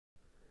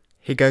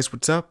Hey guys,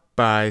 what's up?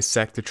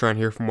 Bisectatron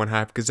here from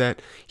OneHive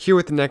Gazette, here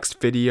with the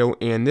next video,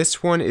 and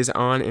this one is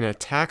on an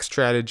attack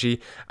strategy.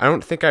 I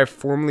don't think I've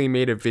formally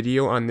made a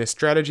video on this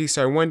strategy,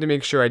 so I wanted to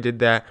make sure I did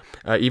that,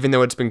 even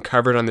though it's been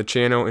covered on the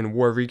channel in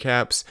war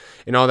recaps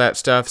and all that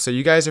stuff. So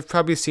you guys have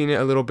probably seen it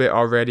a little bit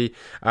already,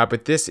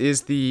 but this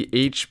is the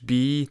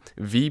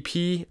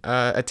HBVP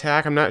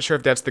attack. I'm not sure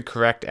if that's the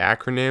correct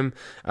acronym,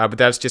 but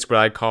that's just what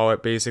I call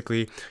it.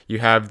 Basically, you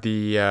have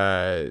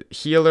the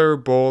healer,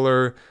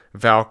 bowler,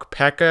 Valk,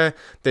 P.E.K.K.A,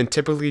 then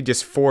typically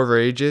just 4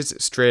 rages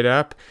straight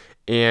up,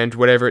 and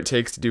whatever it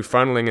takes to do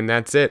funneling, and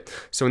that's it.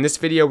 So in this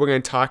video, we're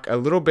going to talk a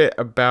little bit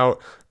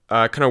about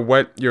kind of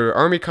what your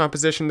army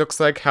composition looks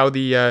like, how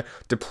the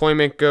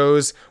deployment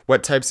goes,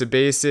 what types of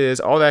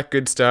bases, all that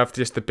good stuff,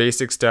 just the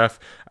basic stuff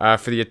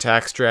for the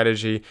attack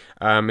strategy.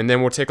 And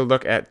then we'll take a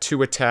look at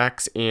 2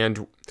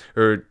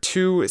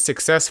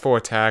 successful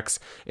attacks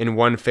and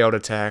 1 failed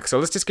attack. So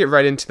let's just get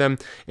right into them,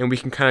 and we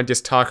can kind of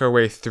just talk our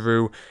way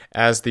through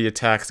as the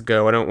attacks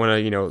go. I don't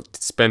want to,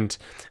 spend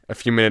a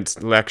few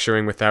minutes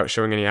lecturing without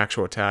showing any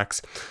actual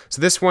attacks.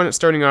 So this one,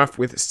 starting off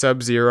with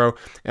Sub-Zero.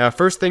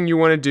 First thing you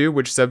want to do,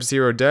 which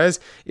Sub-Zero does,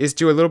 is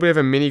do a little bit of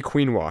a mini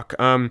queen walk.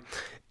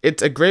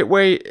 It's a great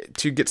way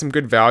to get some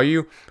good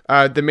value.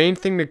 The main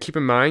thing to keep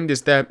in mind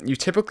is that you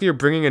typically are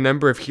bringing a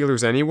number of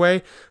healers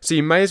anyway, so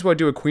you might as well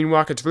do a queen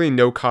walk. It's really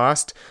no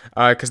cost,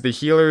 because the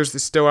healers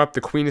is still up,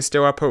 the queen is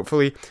still up,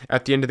 hopefully,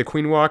 at the end of the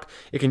queen walk.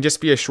 It can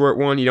just be a short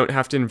one. You don't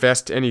have to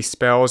invest any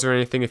spells or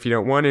anything if you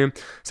don't want to.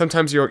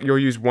 Sometimes you'll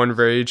use 1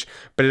 rage,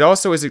 but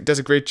it does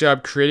a great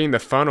job creating the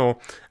funnel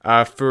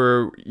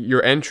for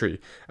your entry,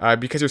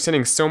 because you're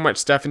sending so much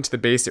stuff into the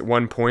base at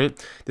one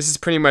point. This is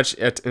pretty much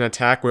an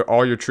attack where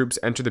all your troops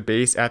enter the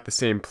base at the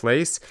same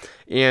place,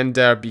 and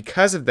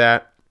because of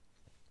that,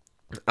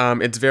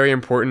 it's very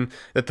important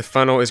that the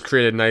funnel is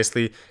created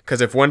nicely,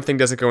 because if one thing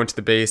doesn't go into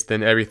the base,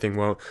 then everything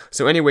won't.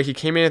 So anyway, he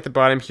came in at the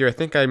bottom here. I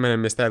think I might have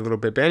missed that a little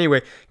bit, but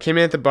anyway, came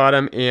in at the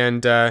bottom,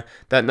 and that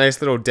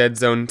nice little dead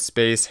zone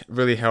space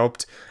really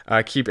helped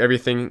keep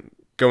everything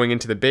going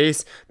into the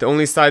base. The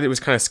only side that was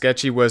kind of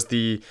sketchy was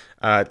the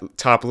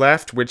top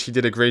left, which he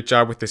did a great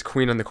job with this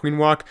queen on the queen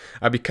walk.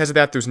 Because of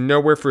that, there's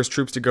nowhere for his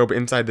troops to go but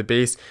inside the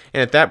base,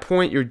 and at that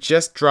point, you're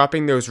just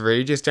dropping those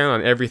rages down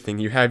on everything.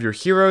 You have your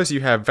heroes,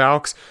 you have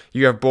Valks,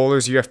 you have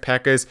bowlers, you have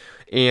P.E.K.K.A s,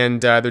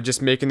 and they're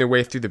just making their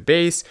way through the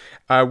base.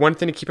 One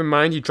thing to keep in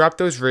mind, you drop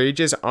those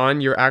rages on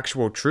your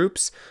actual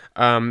troops,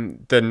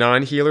 the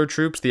non-healer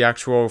troops, the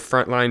actual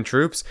frontline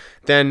troops.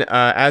 Then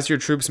as your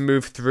troops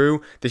move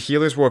through, the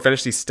healers will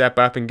eventually step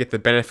up and get the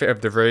benefit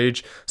of the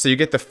rage. So you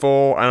get the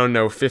full, I don't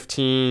know,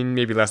 15,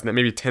 maybe less than that,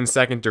 maybe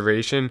 10-second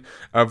duration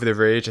of the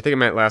rage. I think it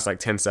might last like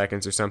 10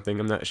 seconds or something.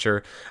 I'm not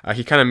sure.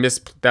 He kind of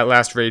missed that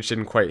last rage,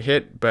 didn't quite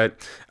hit, but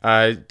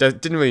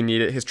didn't really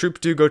need it. His troops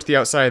do go to the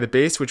outside of the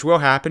base, which will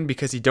happen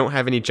because you don't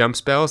have any jump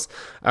spells,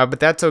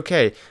 but that's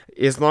okay.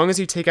 As long as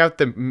you take out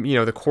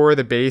the core of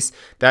the base,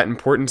 that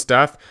important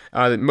stuff,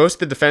 most of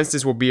the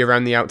defenses will be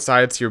around the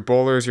outside, so your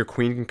bowlers, your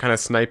queen can kind of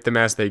snipe them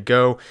as they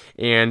go,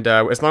 and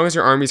as long as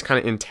your army's kind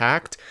of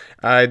intact,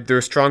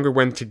 they're stronger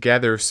when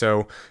together,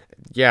 so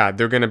yeah,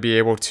 they're going to be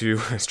able to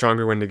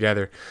stronger when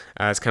together.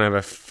 It's kind of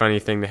a funny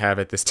thing to have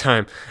at this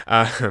time.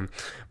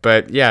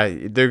 But yeah,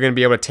 they're going to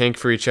be able to tank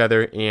for each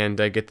other and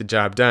get the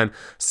job done.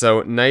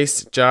 So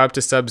nice job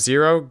to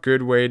Sub-Zero.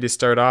 Good way to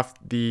start off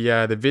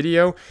the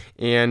video.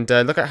 And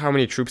look at how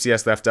many troops he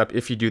has left up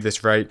if you do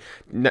this right.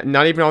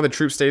 Not even all the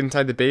troops stayed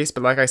inside the base,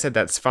 but like I said,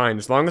 that's fine.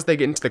 As long as they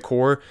get into the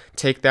core,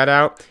 take that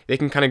out, they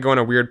can kind of go on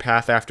a weird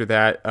path after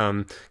that,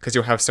 because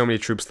you'll have so many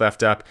troops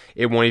left up,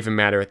 it won't even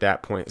matter at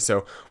that point.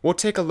 So we'll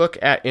take a look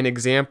at an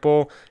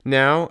example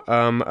now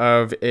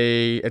of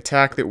a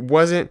attack that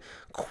wasn't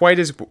quite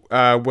as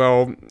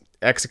well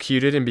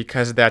executed, and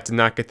because of that did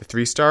not get the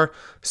 3-star.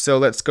 So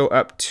let's go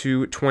up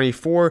to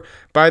 24.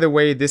 By the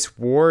way, this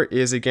war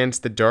is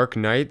against the Dark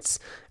Knights.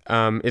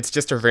 It's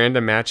just a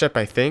random matchup,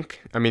 I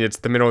think. I mean, it's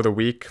the middle of the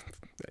week.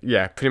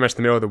 Yeah, pretty much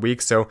the middle of the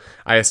week, so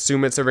I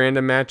assume it's a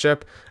random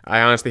matchup.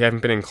 I honestly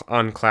haven't been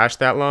on Clash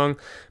that long,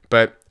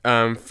 but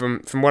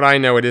from what I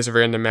know, it is a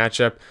random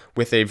matchup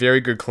with a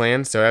very good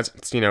clan, so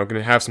that's going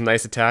to have some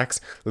nice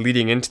attacks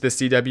leading into the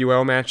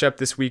CWL matchup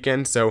this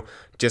weekend. So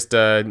just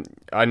a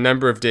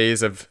number of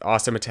days of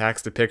awesome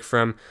attacks to pick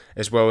from,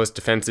 as well as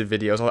defensive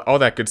videos, all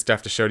that good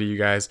stuff to show to you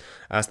guys.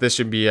 So this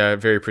should be a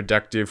very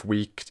productive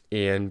week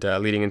and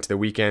leading into the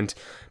weekend.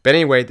 But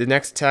anyway, the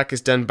next attack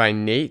is done by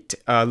Nate.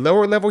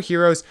 Lower level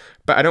heroes,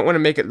 but I don't want to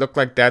make it look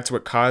like that's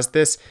what caused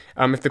this.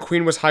 If the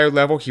queen was higher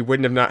level, he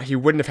wouldn't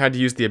have had to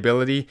use the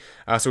ability.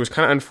 So it was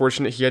kind of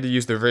unfortunate he had to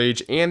use the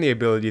rage and the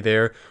ability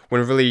there,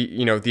 when really,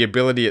 the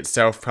ability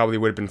itself probably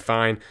would have been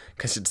fine,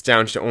 because it's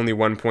down to only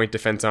 1 point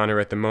defense on her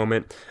at the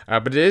moment.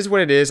 But it is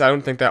what it is. I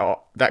don't think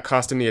that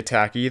cost him the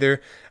attack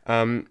either.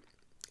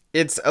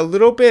 It's a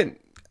little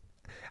bit,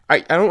 I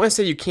don't want to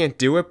say you can't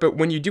do it, but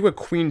when you do a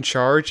queen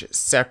charge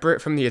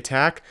separate from the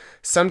attack,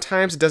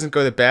 sometimes it doesn't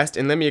go the best,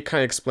 and let me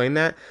kind of explain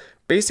that.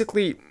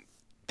 Basically,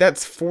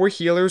 that's 4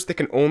 healers that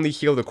can only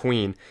heal the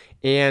queen.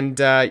 And,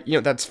 you know,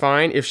 that's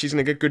fine. If she's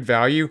going to get good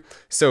value,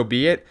 so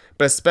be it.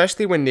 But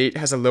especially when Nate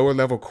has a lower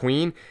level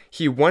queen,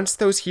 he wants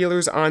those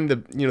healers on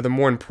the, you know, the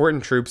more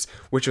important troops,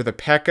 which are the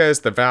P.E.K.K.A.s,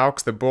 the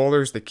Valks, the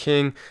Bowlers, the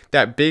King,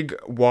 that big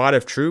wad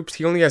of troops.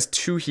 He only has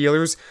 2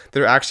 healers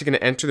that are actually going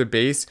to enter the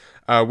base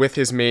with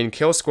his main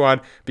kill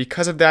squad.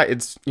 Because of that,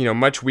 it's, you know,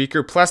 much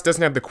weaker. Plus,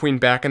 doesn't have the queen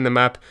backing them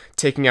up,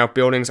 taking out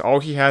buildings. All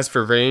he has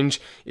for range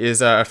is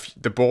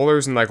the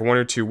Bowlers and like 1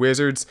 or 2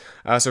 wizards.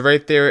 So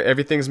right there,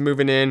 everything's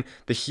moving in.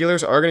 The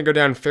healers are going to go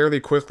down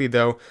fairly quickly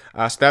though,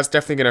 so that's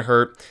definitely going to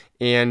hurt.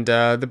 And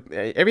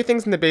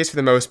everything's in the base for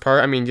the most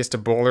part. I mean, just a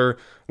bowler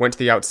went to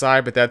the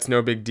outside, but that's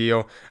no big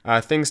deal.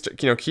 Things,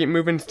 you know, keep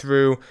moving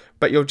through.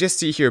 But you'll just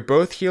see here,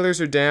 both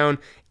healers are down.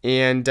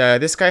 And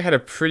this guy had a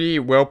pretty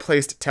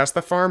well-placed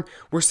Tesla farm.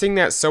 We're seeing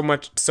that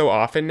so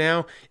often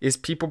now, is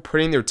people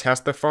putting their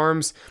Tesla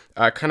farms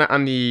kind of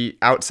on the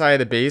outside of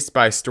the base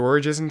by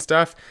storages and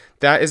stuff.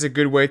 That is a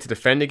good way to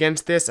defend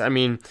against this. I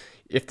mean,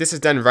 if this is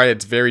done right,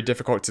 it's very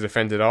difficult to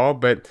defend at all,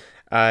 but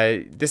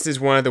this is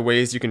one of the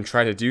ways you can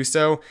try to do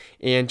so.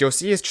 And you'll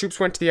see his troops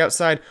went to the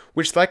outside,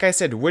 which, like I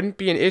said, wouldn't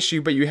be an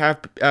issue, but you have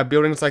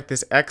buildings like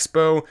this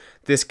Expo,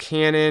 this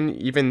cannon,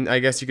 even, I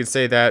guess you could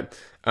say that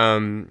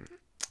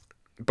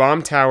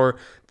bomb tower,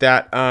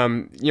 that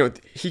you know,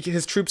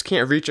 his troops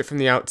can't reach it from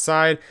the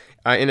outside.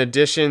 In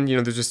addition, you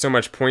know, there's just so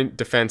much point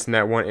defense in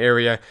that one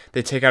area.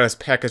 They take out his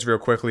P.E.K.K.A.s real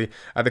quickly.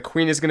 The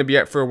queen is going to be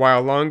up for a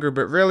while longer,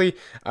 but really,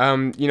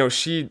 you know,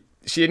 she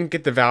didn't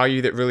get the value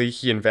that really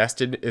he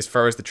invested as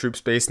far as the troop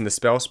space and the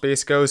spell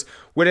space goes.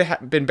 Would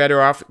have been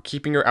better off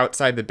keeping her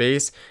outside the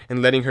base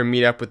and letting her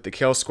meet up with the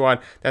kill squad.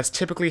 That's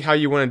typically how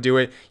you want to do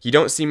it. You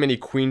don't see many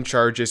queen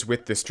charges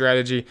with this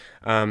strategy.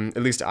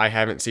 At least I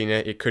haven't seen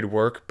it. It could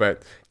work,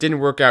 but didn't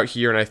work out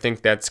here, and I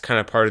think that's kind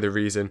of part of the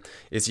reason.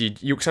 Is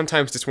you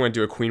sometimes just want to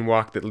do a queen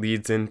walk that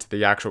leads into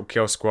the actual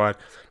kill squad,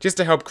 just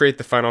to help create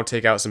the funnel,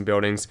 take out some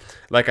buildings.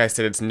 Like I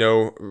said, it's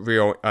no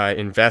real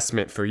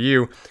investment for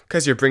you,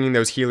 because you're bringing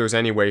those healers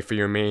anyway for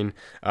your main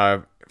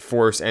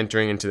force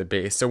entering into the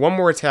base. So one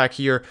more attack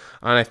here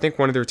on, I think,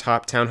 one of their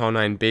top Town Hall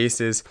 9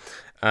 bases.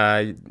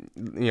 You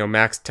know,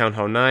 max Town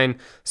Hall 9.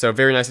 So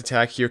very nice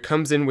attack here.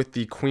 Comes in with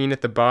the queen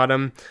at the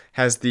bottom,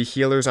 has the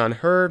healers on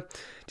her.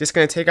 Just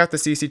going to take out the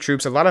CC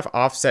troops. A lot of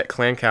offset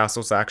clan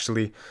castles,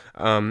 actually,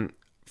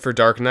 for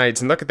Dark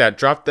Knights. And look at that.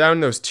 Dropped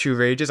down those 2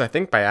 rages, I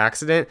think by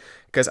accident,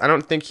 because I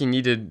don't think he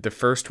needed the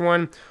first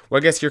one. Well,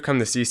 I guess here come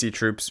the CC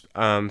troops.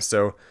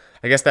 So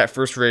I guess that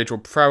first rage will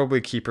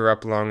probably keep her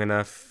up long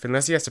enough,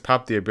 unless he has to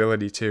pop the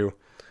ability too.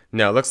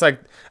 No, it looks like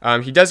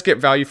he does get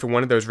value for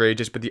one of those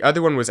rages, but the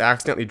other one was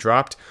accidentally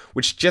dropped,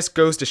 which just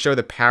goes to show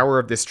the power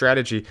of this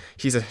strategy.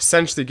 He's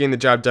essentially getting the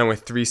job done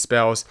with 3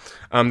 spells.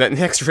 That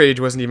next rage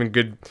wasn't even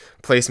good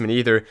placement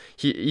either.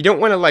 You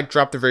don't want to like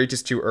drop the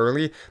rages too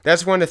early.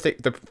 That's one of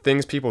the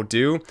things people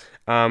do,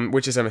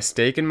 which is a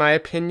mistake in my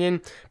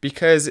opinion,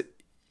 because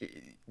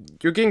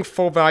you're getting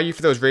full value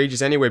for those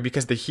rages anyway,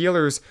 because the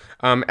healers,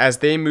 as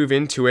they move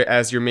into it,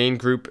 as your main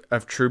group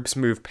of troops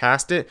move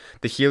past it,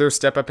 the healers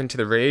step up into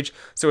the rage.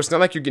 So it's not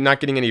like you're not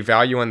getting any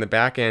value on the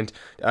back end.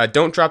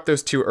 Don't drop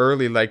those too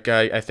early, like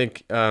I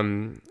think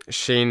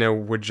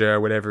Shayna Wooja,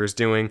 whatever, is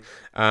doing.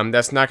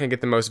 That's not going to get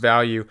the most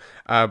value.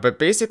 But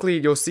basically,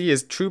 you'll see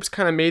his troops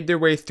kind of made their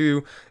way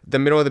through the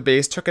middle of the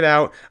base, took it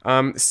out.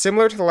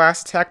 Similar to the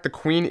last attack, the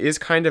queen is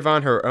kind of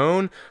on her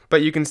own,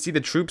 but you can see the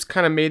troops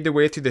kind of made their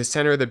way through the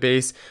center of the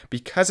base.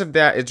 Because of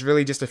that, it's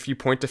really just a few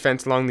point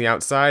defense along the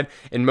outside,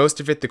 and most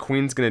of it the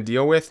queen's going to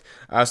deal with.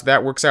 So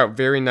that works out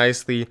very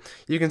nicely.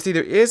 You can see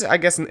there is, I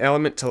guess, an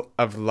element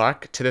of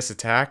luck to this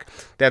attack.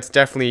 That's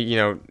definitely, you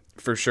know,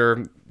 for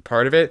sure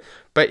part of it.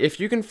 But if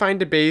you can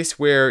find a base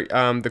where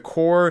the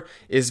core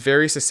is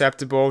very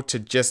susceptible to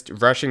just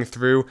rushing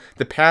through,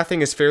 the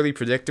pathing is fairly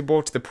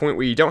predictable to the point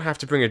where you don't have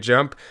to bring a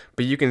jump,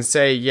 but you can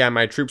say, yeah,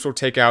 my troops will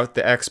take out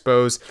the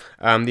expos,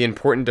 the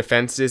important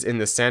defenses in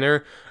the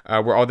center,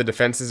 where all the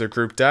defenses are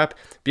grouped up,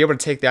 be able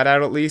to take that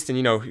out at least, and,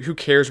 you know, who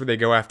cares where they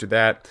go after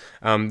that?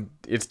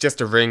 It's just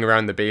a ring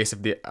around the base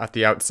of at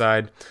the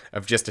outside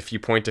of just a few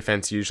point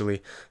defense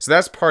usually. So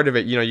that's part of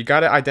it. You know, you got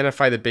to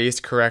identify the base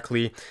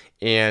correctly,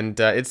 and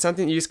it's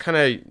something you just kind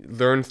of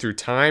learn through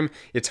time.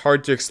 It's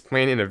hard to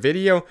explain in a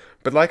video,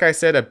 but like I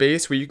said, a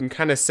base where you can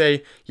kind of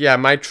say, yeah,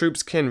 my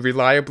troops can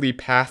reliably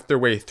path their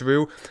way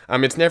through.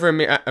 It's never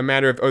a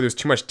matter of, oh, there's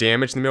too much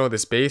damage in the middle of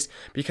this base,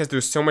 because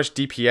there's so much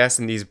DPS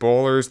in these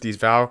bowlers, these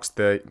Valks,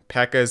 the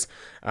P.E.K.K.A.s.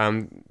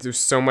 There's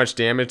so much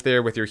damage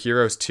there with your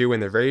heroes too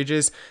and the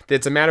rages, that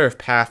it's a matter of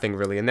pathing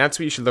really, and that's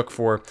what you should look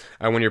for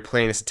when you're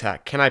playing this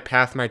attack. Can I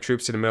path my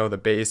troops to the middle of the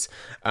base?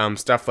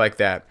 Stuff like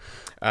that.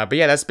 But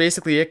yeah, that's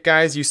basically it,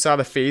 guys. You saw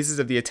the phases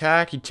of the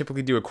attack. You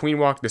typically do a queen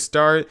walk to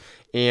start,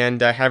 and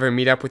have her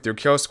meet up with your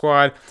kill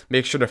squad.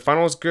 Make sure the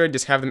funnel's good.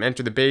 Just have them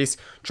enter the base.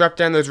 Drop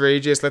down those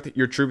rages. Let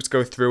your troops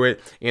go through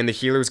it, and the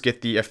healers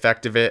get the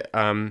effect of it.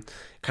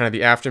 kind of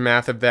the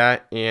aftermath of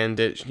that, and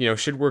it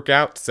should work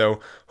out. So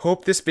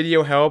hope this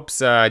video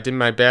helps. I did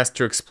my best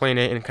to explain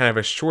it in kind of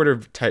a shorter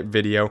type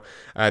video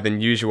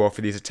than usual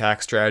for these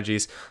attack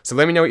strategies. So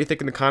let me know what you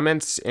think in the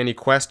comments, any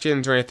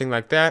questions or anything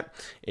like that,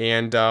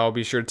 and I'll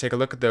be sure to take a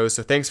look at those.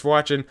 So thanks for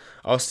watching.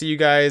 I'll see you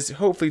guys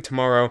hopefully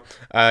tomorrow.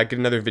 Get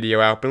another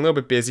video out. Been a little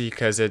bit busy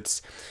because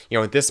it's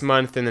this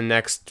month and the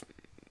next.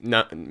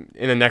 Not in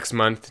the next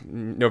month,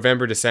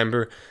 November,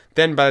 December.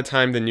 Then by the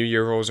time the new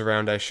year rolls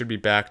around, I should be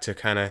back to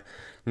kind of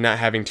not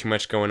having too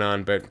much going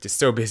on, but just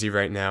so busy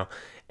right now.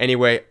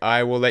 Anyway,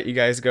 I will let you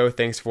guys go.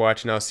 Thanks for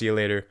watching. I'll see you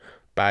later.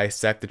 Bye.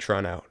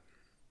 Sectatron out.